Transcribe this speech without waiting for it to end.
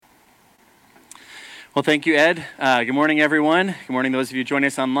Well, thank you, Ed. Good morning, everyone. Good morning, those of you joining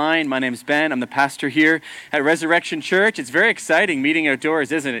us online. My name's Ben. I'm the pastor here at Resurrection Church. It's very exciting meeting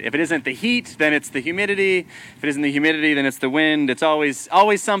outdoors, isn't it? If it isn't the heat, then it's the humidity. If it isn't the humidity, then it's the wind. It's always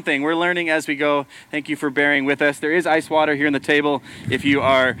something. We're learning as we go. Thank you for bearing with us. There is ice water here on the table if you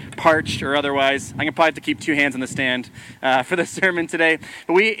are parched or otherwise. I'm going to probably have to keep two hands on the stand for the sermon today.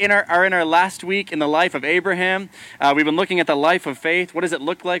 But we are in our last week in the life of Abraham. We've been looking at the life of faith. What does it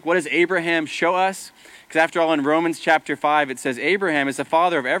look like? What does Abraham show us? Because after all, in Romans chapter 5, it says, Abraham is the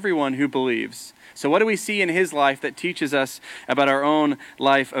father of everyone who believes. So what do we see in his life that teaches us about our own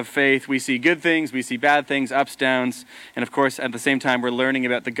life of faith? We see good things, we see bad things, ups, downs, and of course, at the same time, we're learning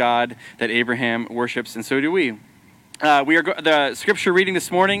about the God that Abraham worships, and so do we. The scripture reading this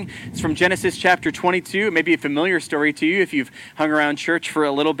morning is from Genesis chapter 22. It may be a familiar story to you if you've hung around church for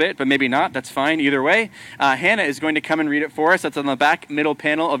a little bit, but maybe not. That's fine either way. Hannah is going to come and read it for us. That's on the back middle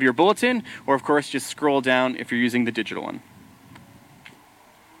panel of your bulletin, or of course just scroll down if you're using the digital one.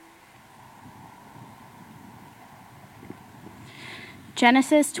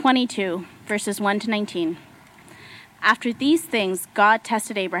 Genesis 22, verses 1 to 19. After these things, God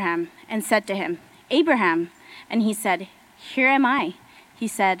tested Abraham and said to him, Abraham. And he said, Here am I. He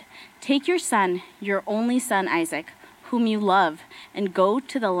said, Take your son, your only son Isaac, whom you love, and go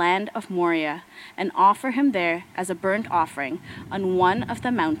to the land of Moriah, and offer him there as a burnt offering on one of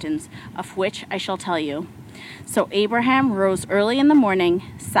the mountains of which I shall tell you. So Abraham rose early in the morning,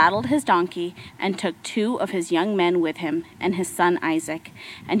 saddled his donkey, and took 2 of his young men with him, and his son Isaac.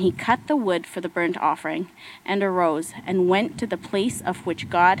 And he cut the wood for the burnt offering, and arose, and went to the place of which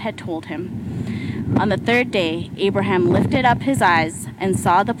God had told him. On the 3rd day, Abraham lifted up his eyes and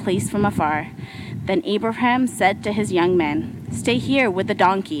saw the place from afar. Then Abraham said to his young men, Stay here with the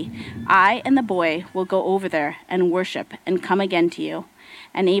donkey. I and the boy will go over there and worship and come again to you.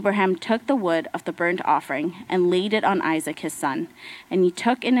 And Abraham took the wood of the burnt offering and laid it on Isaac his son. And he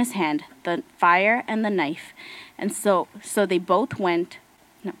took in his hand the fire and the knife. And so they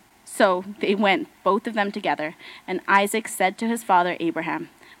went, both of them together. And Isaac said to his father Abraham,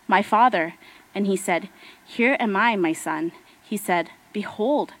 My father. And he said, Here am I, my son. He said,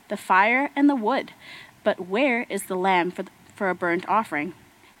 Behold, the fire and the wood, but where is the lamb for a burnt offering?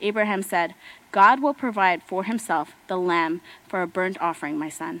 Abraham said, God will provide for himself the lamb for a burnt offering, my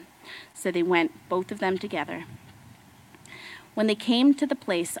son. So they went, both of them together. When they came to the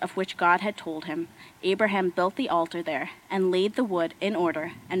place of which God had told him, Abraham built the altar there, and laid the wood in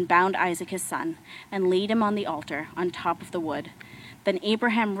order, and bound Isaac his son, and laid him on the altar on top of the wood. Then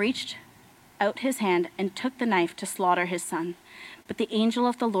Abraham reached out his hand and took the knife to slaughter his son. But the angel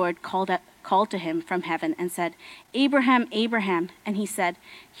of the Lord called to him from heaven and said, Abraham, Abraham. And he said,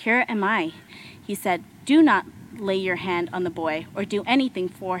 Here am I. He said, Do not lay your hand on the boy or do anything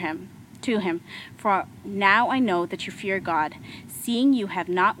to him, for now I know that you fear God, seeing you have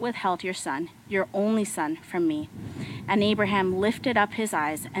not withheld your son, your only son, from me. And Abraham lifted up his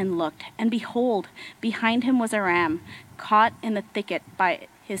eyes and looked, and behold, behind him was a ram, caught in the thicket by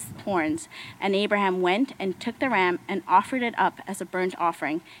his horns. And Abraham went and took the ram and offered it up as a burnt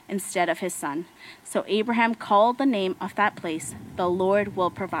offering instead of his son. So Abraham called the name of that place, The Lord Will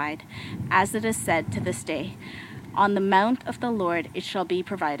Provide, as it is said to this day, On the mount of the Lord it shall be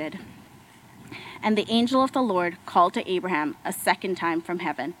provided. And the angel of the Lord called to Abraham a second time from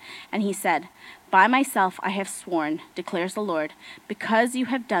heaven, and he said, By myself I have sworn, declares the Lord, because you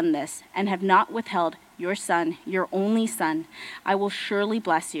have done this and have not withheld your son, your only son, I will surely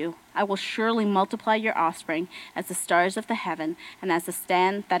bless you. I will surely multiply your offspring as the stars of the heaven and as the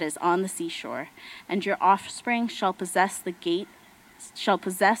sand that is on the seashore. And your offspring shall possess the gate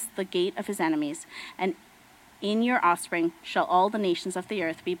of his enemies, and in your offspring shall all the nations of the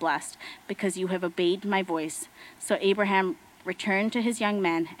earth be blessed, because you have obeyed my voice. So Abraham returned to his young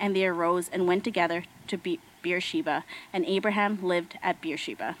men, and they arose and went together to Beersheba, and Abraham lived at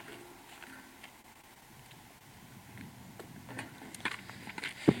Beersheba.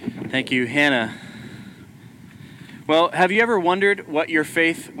 Thank you, Hannah. Well, have you ever wondered what your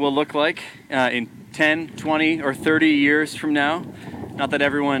faith will look like in 10, 20, or 30 years from now? Not that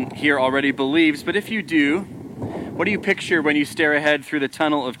everyone here already believes, but if you do, what do you picture when you stare ahead through the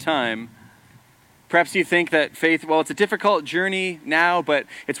tunnel of time? Perhaps you think that faith, well, it's a difficult journey now, but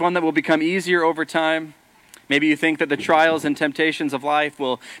it's one that will become easier over time. Maybe you think that the trials and temptations of life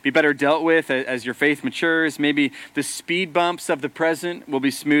will be better dealt with as your faith matures. Maybe the speed bumps of the present will be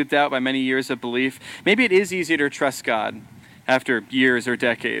smoothed out by many years of belief. Maybe it is easier to trust God after years or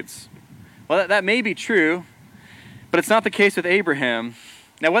decades. Well, that may be true, but it's not the case with Abraham.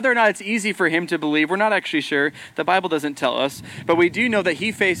 Now, whether or not it's easy for him to believe, we're not actually sure. The Bible doesn't tell us. But we do know that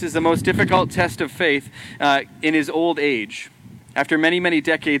he faces the most difficult test of faith in his old age, after many, many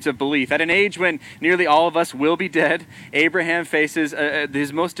decades of belief. At an age when nearly all of us will be dead, Abraham faces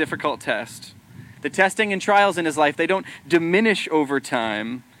his most difficult test. The testing and trials in his life, they don't diminish over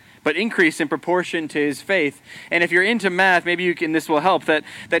time, but increase in proportion to his faith. And if you're into math, maybe this will help, that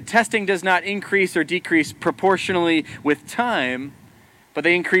testing does not increase or decrease proportionally with time, but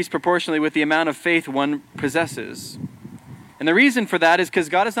they increase proportionally with the amount of faith one possesses. And the reason for that is because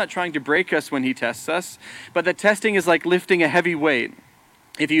God is not trying to break us when he tests us, but the testing is like lifting a heavy weight.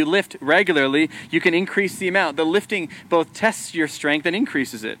 If you lift regularly, you can increase the amount. The lifting both tests your strength and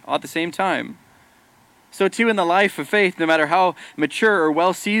increases it all at the same time. So too in the life of faith, no matter how mature or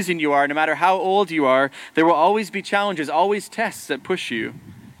well-seasoned you are, no matter how old you are, there will always be challenges, always tests that push you.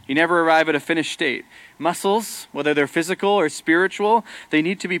 You never arrive at a finished state. Muscles, whether they're physical or spiritual, they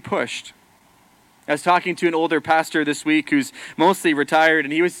need to be pushed. I was talking to an older pastor this week who's mostly retired,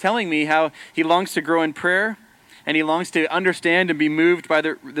 and he was telling me how he longs to grow in prayer, and he longs to understand and be moved by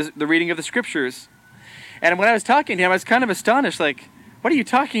the reading of the scriptures. And when I was talking to him, I was kind of astonished, like, what are you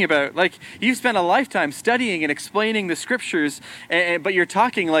talking about? Like, you've spent a lifetime studying and explaining the scriptures, but you're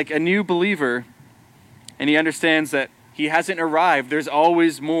talking like a new believer. And he understands that he hasn't arrived. There's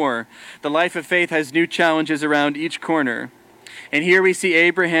always more. The life of faith has new challenges around each corner. And here we see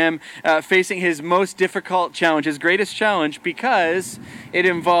Abraham facing his most difficult challenge, his greatest challenge, because it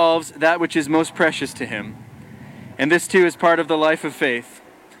involves that which is most precious to him. And this too is part of the life of faith.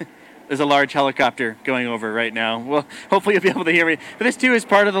 There's a large helicopter going over right now. Well, hopefully you'll be able to hear me. But this too is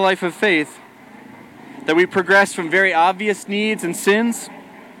part of the life of faith, that we progress from very obvious needs and sins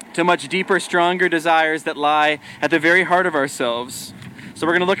to much deeper, stronger desires that lie at the very heart of ourselves. So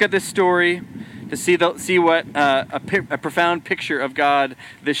we're going to look at this story to see what a profound picture of God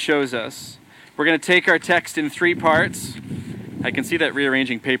this shows us. We're going to take our text in 3 parts. I can see that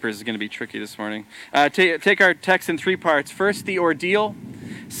rearranging papers is going to be tricky this morning. Take our text in 3 parts. First, the ordeal.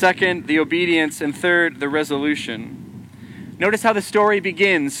 Second, the obedience. And third, the resolution. Notice how the story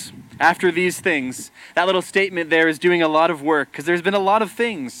begins after these things. That little statement there is doing a lot of work, because there's been a lot of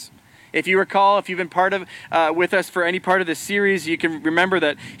things. If you recall, if you've been part of with us for any part of this series, you can remember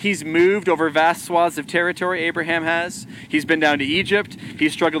that he's moved over vast swaths of territory, Abraham has. He's been down to Egypt.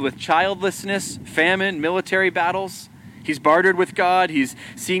 He's struggled with childlessness, famine, military battles. He's bartered with God. He's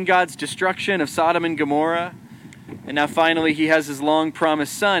seen God's destruction of Sodom and Gomorrah. And now finally he has his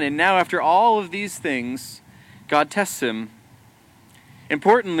long-promised son. And now after all of these things, God tests him.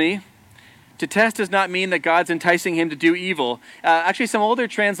 Importantly, to test does not mean that God's enticing him to do evil. Actually, some older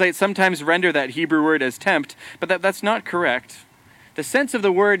translates sometimes render that Hebrew word as tempt, but that's not correct. The sense of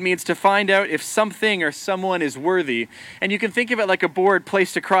the word means to find out if something or someone is worthy. And you can think of it like a board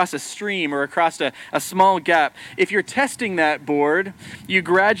placed across a stream or across a small gap. If you're testing that board, you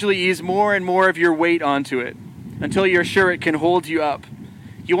gradually ease more and more of your weight onto it until you're sure it can hold you up.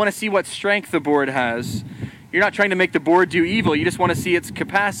 You want to see what strength the board has. You're not trying to make the board do evil. You just want to see its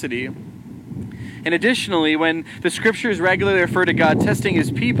capacity. And additionally, when the scriptures regularly refer to God testing his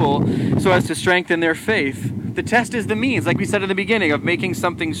people so as to strengthen their faith, the test is the means, like we said in the beginning, of making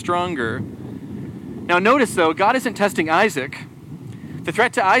something stronger. Now notice though, God isn't testing Isaac. The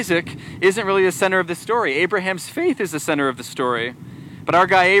threat to Isaac isn't really the center of the story. Abraham's faith is the center of the story. But our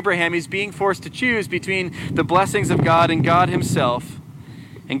guy Abraham, he's being forced to choose between the blessings of God and God himself.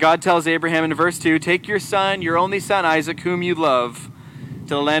 And God tells Abraham in verse 2, "Take your son, your only son Isaac, whom you love,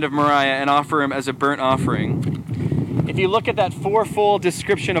 to the land of Moriah and offer him as a burnt offering." If you look at that 4-fold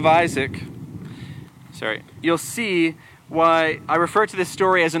description of Isaac, you'll see why I refer to this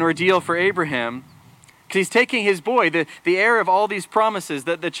story as an ordeal for Abraham. Because he's taking his boy, the heir of all these promises,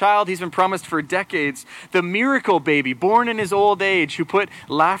 the child he's been promised for decades, the miracle baby born in his old age who put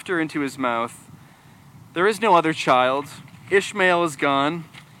laughter into his mouth. There is no other child. Ishmael is gone.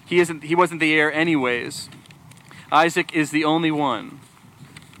 He wasn't the heir anyways. Isaac is the only one.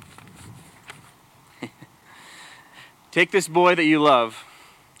 Take this boy that you love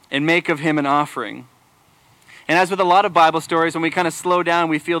and make of him an offering. And as with a lot of Bible stories, when we kind of slow down,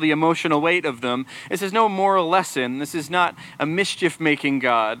 we feel the emotional weight of them. This is no moral lesson. This is not a mischief-making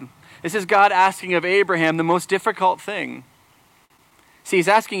God. This is God asking of Abraham the most difficult thing. See, he's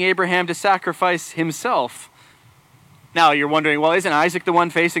asking Abraham to sacrifice himself. Now, you're wondering, well, isn't Isaac the one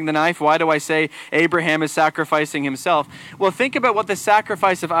facing the knife? Why do I say Abraham is sacrificing himself? Well, think about what the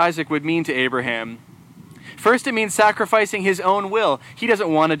sacrifice of Isaac would mean to Abraham. First, it means sacrificing his own will. He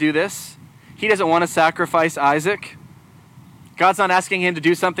doesn't want to do this. He doesn't want to sacrifice Isaac. God's not asking him to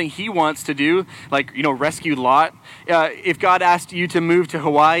do something he wants to do, like, rescue Lot. If God asked you to move to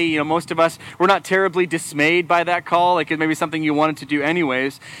Hawaii, most of us, we're not terribly dismayed by that call, like it may be something you wanted to do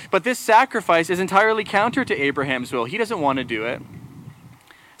anyways. But this sacrifice is entirely counter to Abraham's will. He doesn't want to do it.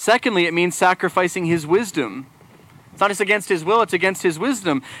 Secondly, it means sacrificing his wisdom. It's not just against his will, it's against his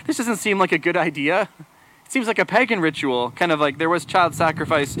wisdom. This doesn't seem like a good idea. It seems like a pagan ritual, kind of like there was child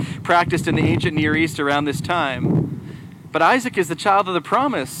sacrifice practiced in the ancient Near East around this time. But Isaac is the child of the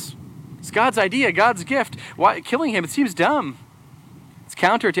promise. It's God's idea, God's gift. Why killing him? It seems dumb. It's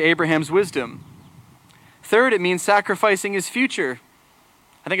counter to Abraham's wisdom. Third, it means sacrificing his future.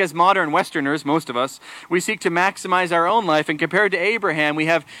 I think as modern Westerners, most of us, we seek to maximize our own life, and compared to Abraham, we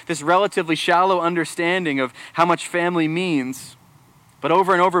have this relatively shallow understanding of how much family means. But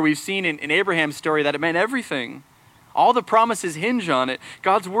over and over, we've seen in Abraham's story that it meant everything. All the promises hinge on it.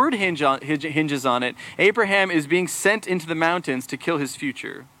 God's word hinges on it. Abraham is being sent into the mountains to kill his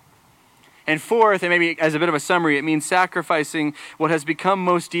future. And fourth, and maybe as a bit of a summary, it means sacrificing what has become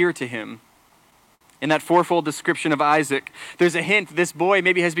most dear to him. In that fourfold description of Isaac, there's a hint this boy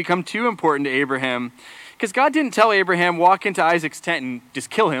maybe has become too important to Abraham. Because God didn't tell Abraham, walk into Isaac's tent and just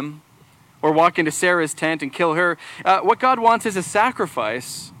kill him, or walk into Sarah's tent and kill her. What God wants is a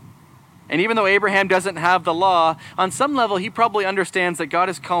sacrifice. And even though Abraham doesn't have the law, on some level he probably understands that God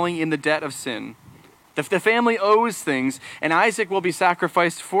is calling in the debt of sin. The family owes things, and Isaac will be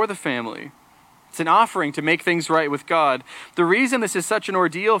sacrificed for the family. It's an offering to make things right with God. The reason this is such an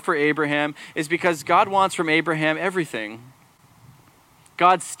ordeal for Abraham is because God wants from Abraham everything.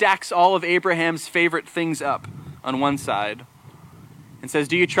 God stacks all of Abraham's favorite things up on one side and says,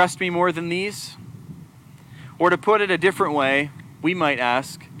 do you trust me more than these? Or to put it a different way, we might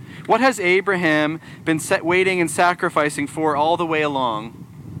ask, what has Abraham been waiting and sacrificing for all the way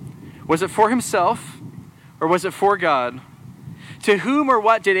along? Was it for himself, or was it for God? To whom or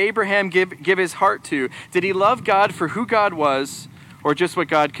what did Abraham give his heart to? Did he love God for who God was, or just what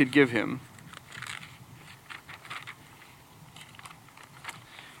God could give him?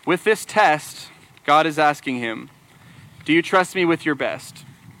 With this test, God is asking him, do you trust me with your best?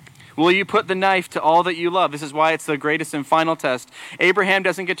 Will you put the knife to all that you love? This is why it's the greatest and final test. Abraham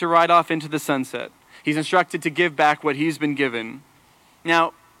doesn't get to ride off into the sunset. He's instructed to give back what he's been given.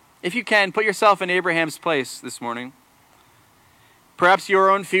 Now, if you can, put yourself in Abraham's place this morning. Perhaps your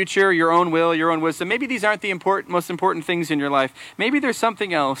own future, your own will, your own wisdom. Maybe these aren't the most important things in your life. Maybe there's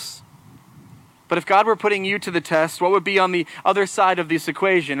something else. But if God were putting you to the test, what would be on the other side of this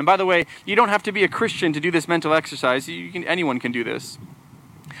equation? And by the way, you don't have to be a Christian to do this mental exercise. Anyone can do this.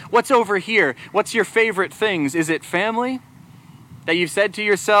 What's over here? What's your favorite things? Is it family? That you've said to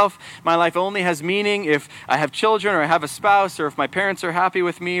yourself, my life only has meaning if I have children or I have a spouse or if my parents are happy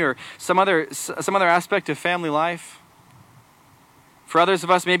with me or some other aspect of family life? For others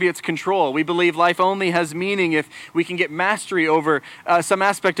of us, maybe it's control. We believe life only has meaning if we can get mastery over some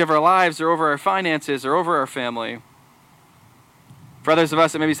aspect of our lives or over our finances or over our family. For others of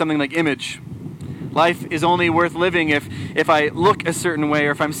us, it may be something like image. Life is only worth living if I look a certain way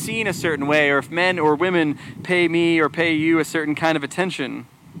or if I'm seen a certain way or if men or women pay me or pay you a certain kind of attention.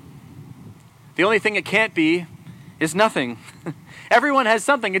 The only thing it can't be is nothing. Everyone has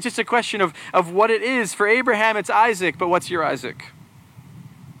something. It's just a question of what it is. For Abraham, it's Isaac, but what's your Isaac?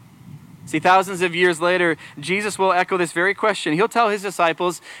 See, thousands of years later, Jesus will echo this very question. He'll tell his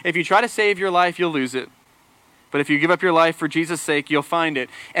disciples, if you try to save your life, you'll lose it. But if you give up your life for Jesus' sake, you'll find it.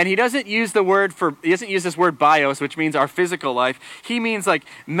 And he doesn't use this word bios, which means our physical life. He means like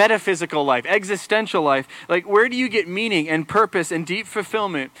metaphysical life, existential life. Like, where do you get meaning and purpose and deep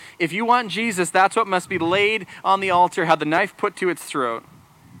fulfillment? If you want Jesus, that's what must be laid on the altar, have the knife put to its throat.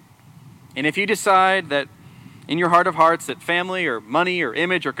 And if you decide that in your heart of hearts that family or money or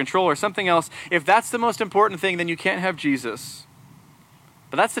image or control or something else, if that's the most important thing, then you can't have Jesus.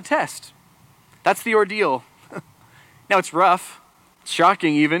 But that's the test. That's the ordeal. Now, it's rough. It's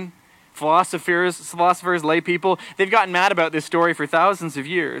shocking even. Philosophers, lay people, they've gotten mad about this story for thousands of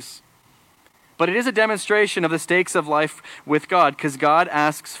years. But it is a demonstration of the stakes of life with God, because God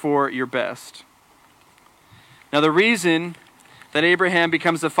asks for your best. Now, the reason that Abraham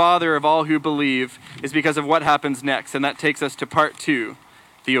becomes the father of all who believe is because of what happens next, and that takes us to part 2,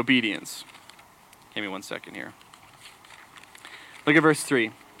 the obedience. Give me 1 second here. Look at verse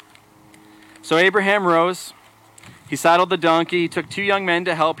 3. So Abraham rose. He saddled the donkey, took 2 young men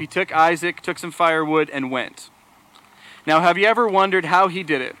to help. He took Isaac, took some firewood, and went. Now, have you ever wondered how he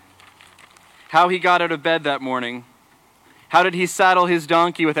did it? How he got out of bed that morning? How did he saddle his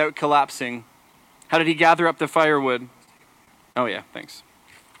donkey without collapsing? How did he gather up the firewood? Oh yeah, thanks.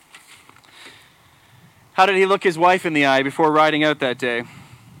 How did he look his wife in the eye before riding out that day?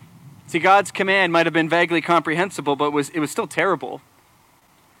 See, God's command might have been vaguely comprehensible, but it was still terrible,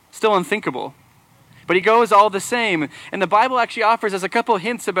 still unthinkable. But he goes all the same. And the Bible actually offers us a couple of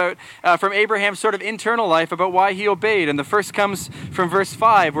hints about from Abraham's sort of internal life about why he obeyed. And the first comes from verse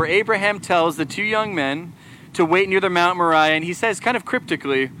 5, where Abraham tells the two young men to wait near the Mount Moriah. And he says kind of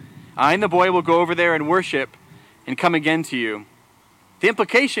cryptically, I and the boy will go over there and worship and come again to you. The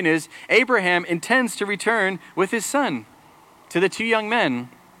implication is Abraham intends to return with his son to the two young men.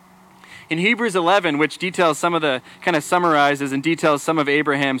 In Hebrews 11, which details some of the, kind of summarizes and details some of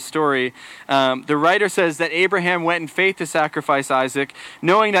Abraham's story, the writer says that Abraham went in faith to sacrifice Isaac,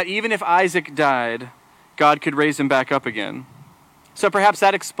 knowing that even if Isaac died, God could raise him back up again. So perhaps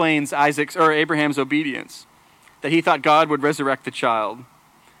that explains Abraham's obedience, that he thought God would resurrect the child.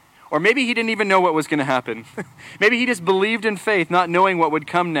 Or maybe he didn't even know what was going to happen. Maybe he just believed in faith, not knowing what would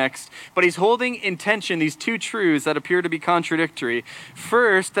come next. But he's holding in tension these two truths that appear to be contradictory.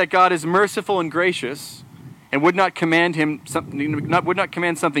 First, that God is merciful and gracious and would not command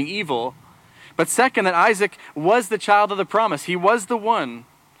something evil. But second, that Isaac was the child of the promise. He was the one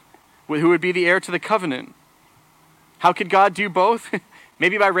who would be the heir to the covenant. How could God do both?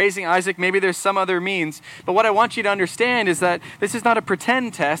 Maybe by raising Isaac, maybe there's some other means. But what I want you to understand is that this is not a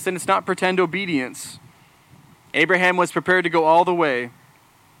pretend test and it's not pretend obedience. Abraham was prepared to go all the way.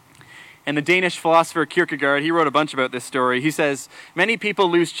 And the Danish philosopher Kierkegaard, he wrote a bunch about this story. He says, many people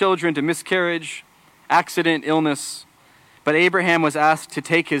lose children to miscarriage, accident, illness. But Abraham was asked to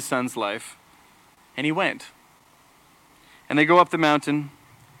take his son's life. And he went. And they go up the mountain.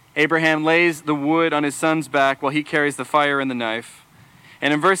 Abraham lays the wood on his son's back while he carries the fire and the knife.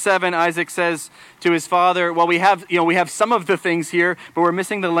 And in verse 7, Isaac says to his father, well, we have some of the things here, but we're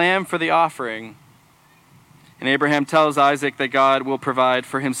missing the lamb for the offering. And Abraham tells Isaac that God will provide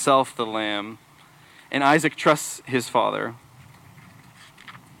for himself the lamb. And Isaac trusts his father.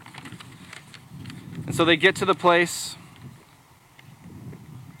 And so they get to the place,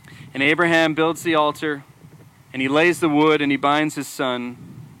 and Abraham builds the altar, and he lays the wood, and he binds his son.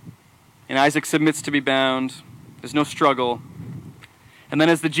 And Isaac submits to be bound. There's no struggle. And then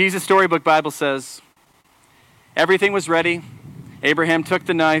as the Jesus Storybook Bible says, everything was ready. Abraham took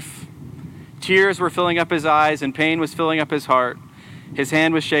the knife. Tears were filling up his eyes and pain was filling up his heart. His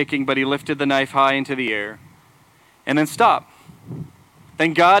hand was shaking, but he lifted the knife high into the air. And then stopped.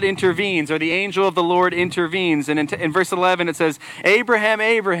 Then God intervenes, or the angel of the Lord intervenes. And in verse 11 it says, Abraham,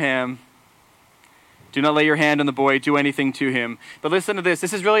 Abraham, do not lay your hand on the boy, do anything to him. But listen to this.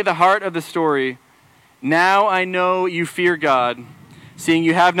 This is really the heart of the story. Now I know you fear God, seeing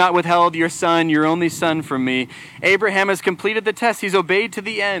you have not withheld your son, your only son, from me. Abraham has completed the test. He's obeyed to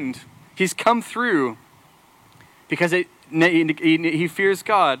the end. He's come through because he fears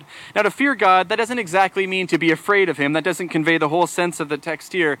God. Now, to fear God, that doesn't exactly mean to be afraid of him. That doesn't convey the whole sense of the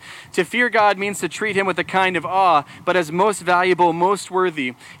text here. To fear God means to treat him with a kind of awe, but as most valuable, most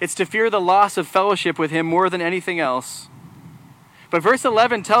worthy. It's to fear the loss of fellowship with him more than anything else. But verse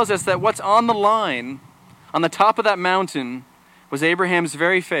 11 tells us that what's on the line, on the top of that mountain, was Abraham's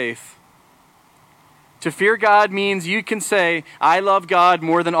very faith. To fear God means you can say, I love God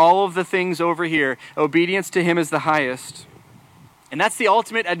more than all of the things over here. Obedience to him is the highest. And that's the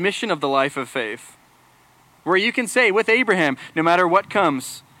ultimate admission of the life of faith. Where you can say with Abraham, no matter what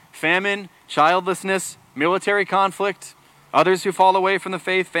comes, famine, childlessness, military conflict, others who fall away from the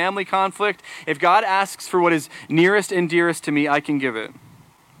faith, family conflict, if God asks for what is nearest and dearest to me, I can give it.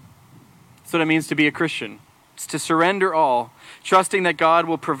 That's what it means to be a Christian. It's to surrender all, trusting that God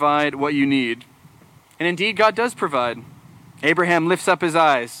will provide what you need. And indeed, God does provide. Abraham lifts up his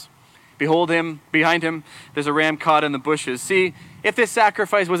eyes. Behold him, behind him, there's a ram caught in the bushes. See, if this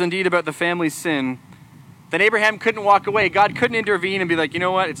sacrifice was indeed about the family's sin, then Abraham couldn't walk away. God couldn't intervene and be like, you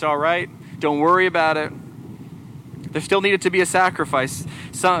know what, it's all right. Don't worry about it. There still needed to be a sacrifice.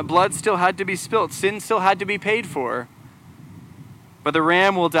 Blood still had to be spilt. Sin still had to be paid for. But the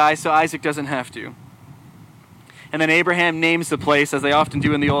ram will die, so Isaac doesn't have to. And then Abraham names the place, as they often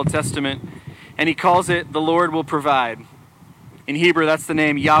do in the Old Testament, and he calls it, the Lord will provide. In Hebrew, that's the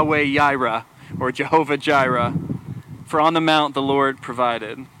name Yahweh Yireh, or Jehovah Jireh. For on the mount, the Lord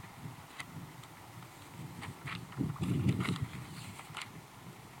provided.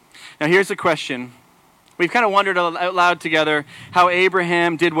 Now here's a question. We've kind of wondered out loud together how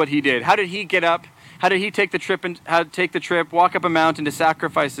Abraham did what he did. How did he get up? How did he take the trip, walk up a mountain to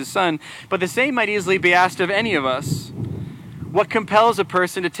sacrifice his son? But the same might easily be asked of any of us. What compels a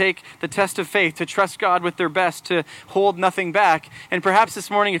person to take the test of faith, to trust God with their best, to hold nothing back? And perhaps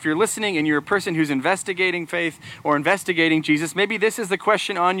this morning, if you're listening and you're a person who's investigating faith or investigating Jesus, maybe this is the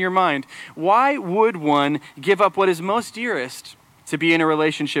question on your mind. Why would one give up what is most dearest to be in a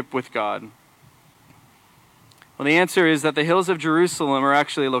relationship with God? Well, the answer is that the hills of Jerusalem are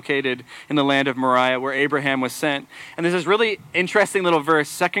actually located in the land of Moriah, where Abraham was sent. And there's this really interesting little verse,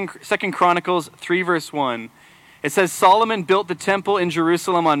 Second Chronicles 3, verse 1. It says, Solomon built the temple in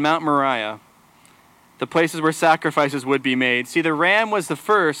Jerusalem on Mount Moriah, the places where sacrifices would be made. See, the ram was the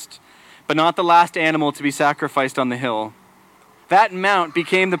first, but not the last animal to be sacrificed on the hill. That mount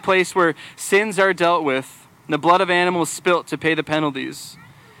became the place where sins are dealt with, and the blood of animals spilt to pay the penalties.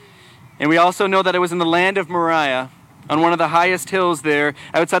 And we also know that it was in the land of Moriah, on one of the highest hills there,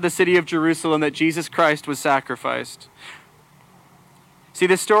 outside the city of Jerusalem, that Jesus Christ was sacrificed. See,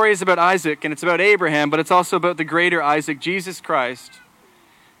 this story is about Isaac, and it's about Abraham, but it's also about the greater Isaac, Jesus Christ.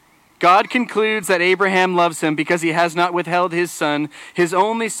 God concludes that Abraham loves him because he has not withheld his son, his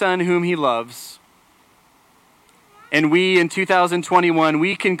only son whom he loves. And we, in 2021,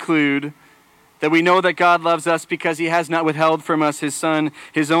 we conclude that we know that God loves us because he has not withheld from us his son,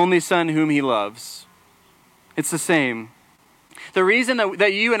 his only son whom he loves. It's the same. The reason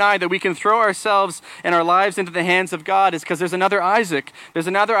that you and I, that we can throw ourselves and our lives into the hands of God is because there's another Isaac. There's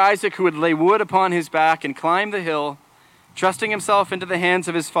another Isaac who would lay wood upon his back and climb the hill, trusting himself into the hands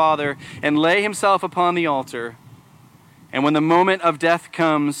of his father, and lay himself upon the altar. And when the moment of death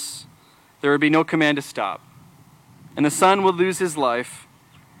comes, there would be no command to stop. And the son would lose his life.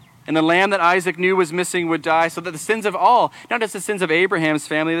 And the lamb that Isaac knew was missing would die, so that the sins of all, not just the sins of Abraham's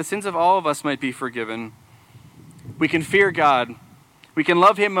family, the sins of all of us might be forgiven. We can fear God. We can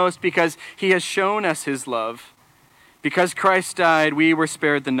love him most because he has shown us his love. Because Christ died, we were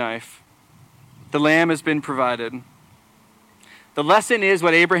spared the knife. The lamb has been provided. The lesson is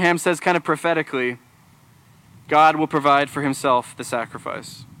what Abraham says kind of prophetically. God will provide for himself the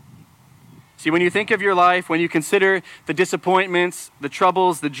sacrifice. See, when you think of your life, when you consider the disappointments, the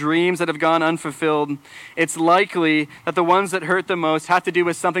troubles, the dreams that have gone unfulfilled, it's likely that the ones that hurt the most have to do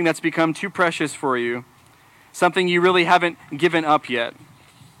with something that's become too precious for you. Something you really haven't given up yet.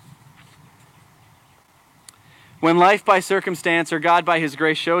 When life by circumstance or God by his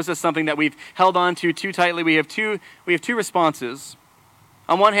grace shows us something that we've held on to too tightly, we have two responses.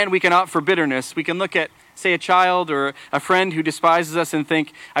 On one hand, we can opt for bitterness. We can look at, say, a child or a friend who despises us and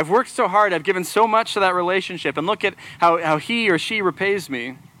think, I've worked so hard, I've given so much to that relationship, and look at how he or she repays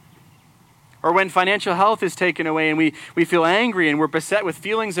me. Or when financial health is taken away and we feel angry and we're beset with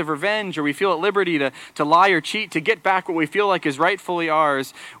feelings of revenge, or we feel at liberty to lie or cheat to get back what we feel like is rightfully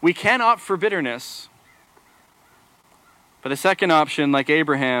ours, we can opt for bitterness. But the second option, like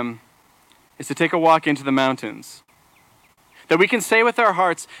Abraham, is to take a walk into the mountains. That we can say with our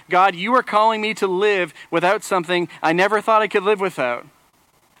hearts, God, you are calling me to live without something I never thought I could live without.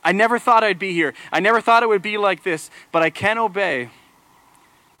 I never thought I'd be here. I never thought it would be like this, but I can obey.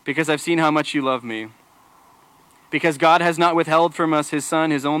 Because I've seen how much you love me. Because God has not withheld from us his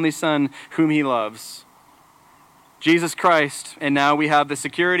son, his only son, whom he loves. Jesus Christ. And now we have the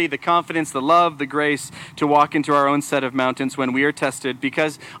security, the confidence, the love, the grace to walk into our own set of mountains when we are tested.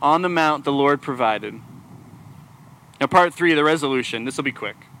 Because on the mount the Lord provided. Now part 3, the resolution. This will be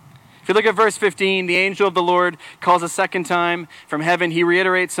quick. If you look at verse 15, the angel of the Lord calls a second time from heaven. He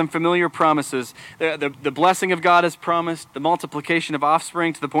reiterates some familiar promises. The blessing of God is promised, the multiplication of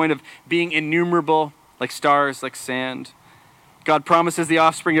offspring to the point of being innumerable, like stars, like sand. God promises the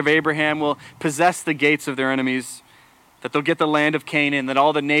offspring of Abraham will possess the gates of their enemies, that they'll get the land of Canaan, that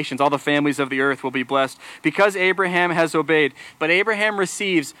all the nations, all the families of the earth will be blessed because Abraham has obeyed. But Abraham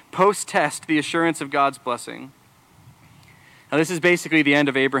receives post-test the assurance of God's blessing. Now, this is basically the end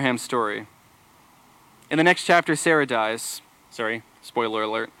of Abraham's story. In the next chapter, Sarah dies. Sorry, spoiler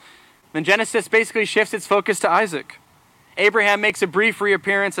alert. Then Genesis basically shifts its focus to Isaac. Abraham makes a brief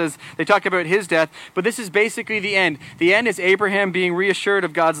reappearance as they talk about his death, but this is basically the end. The end is Abraham being reassured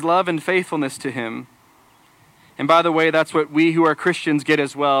of God's love and faithfulness to him. And by the way, that's what we who are Christians get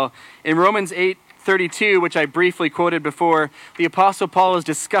as well. In Romans 8:32, which I briefly quoted before, the Apostle Paul is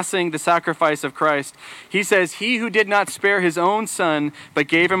discussing the sacrifice of Christ. He says, he who did not spare his own son, but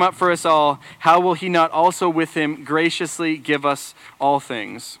gave him up for us all, how will he not also with him graciously give us all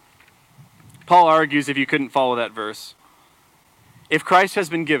things? Paul argues, if you couldn't follow that verse, if Christ has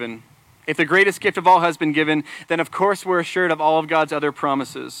been given, if the greatest gift of all has been given, then of course we're assured of all of God's other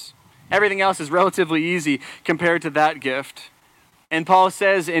promises. Everything else is relatively easy compared to that gift. And Paul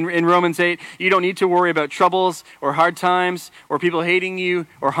says in Romans 8, you don't need to worry about troubles or hard times or people hating you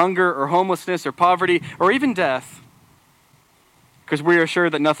or hunger or homelessness or poverty or even death. because we are sure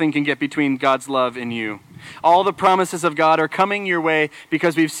that nothing can get between God's love and you. All the promises of God are coming your way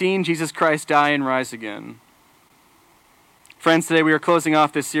because we've seen Jesus Christ die and rise again. Friends, today we are closing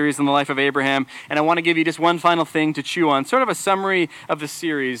off this series on the life of Abraham, and I want to give you just one final thing to chew on, sort of a summary of the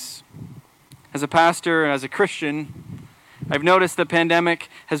series. As a pastor and as a Christian, I've noticed the pandemic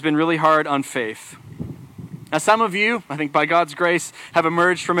has been really hard on faith. Now, some of you, I think by God's grace, have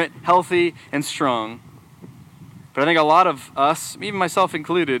emerged from it healthy and strong. But I think a lot of us, even myself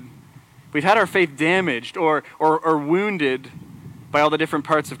included, we've had our faith damaged or wounded by all the different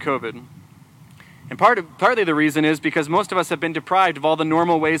parts of COVID. And partly the reason is because most of us have been deprived of all the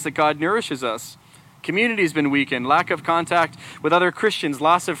normal ways that God nourishes us. Community's been weakened, lack of contact with other Christians,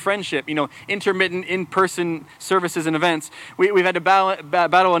 loss of friendship, intermittent in-person services and events. We've had to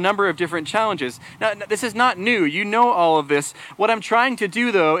battle a number of different challenges. Now, this is not new. You know all of this. What I'm trying to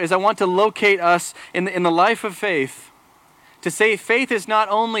do, though, is I want to locate us in the life of faith, to say faith is not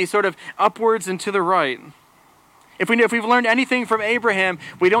only sort of upwards and to the right. If we've learned anything from Abraham,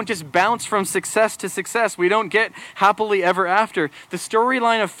 we don't just bounce from success to success. We don't get happily ever after. The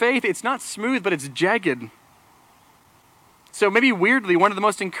storyline of faith, it's not smooth, but it's jagged. So maybe weirdly, one of the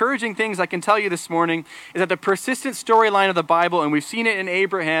most encouraging things I can tell you this morning is that the persistent storyline of the Bible, and we've seen it in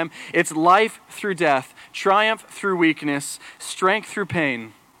Abraham, it's life through death, triumph through weakness, strength through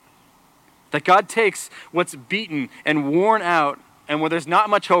pain. That God takes what's beaten and worn out, and where there's not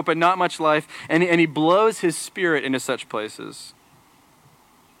much hope and not much life, and he blows his Spirit into such places.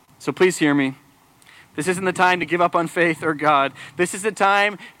 So please hear me. This isn't the time to give up on faith or God. This is the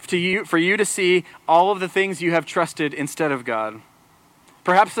time for you to see all of the things you have trusted instead of God.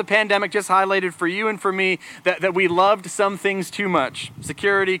 Perhaps the pandemic just highlighted for you and for me that we loved some things too much.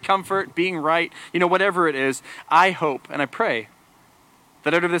 Security, comfort, being right, whatever it is. I hope and I pray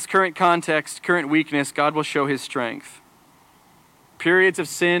that out of this current context, current weakness, God will show his strength. Periods of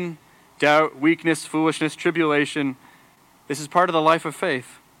sin, doubt, weakness, foolishness, tribulation. This is part of the life of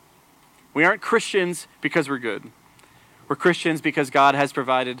faith. We aren't Christians because we're good. We're Christians because God has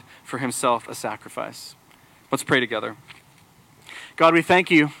provided for himself a sacrifice. Let's pray together. God, we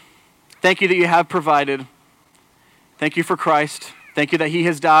thank you. Thank you that you have provided. Thank you for Christ. Thank you that he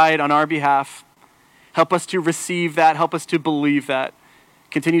has died on our behalf. Help us to receive that. Help us to believe that.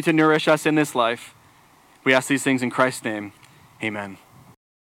 Continue to nourish us in this life. We ask these things in Christ's name. Amen.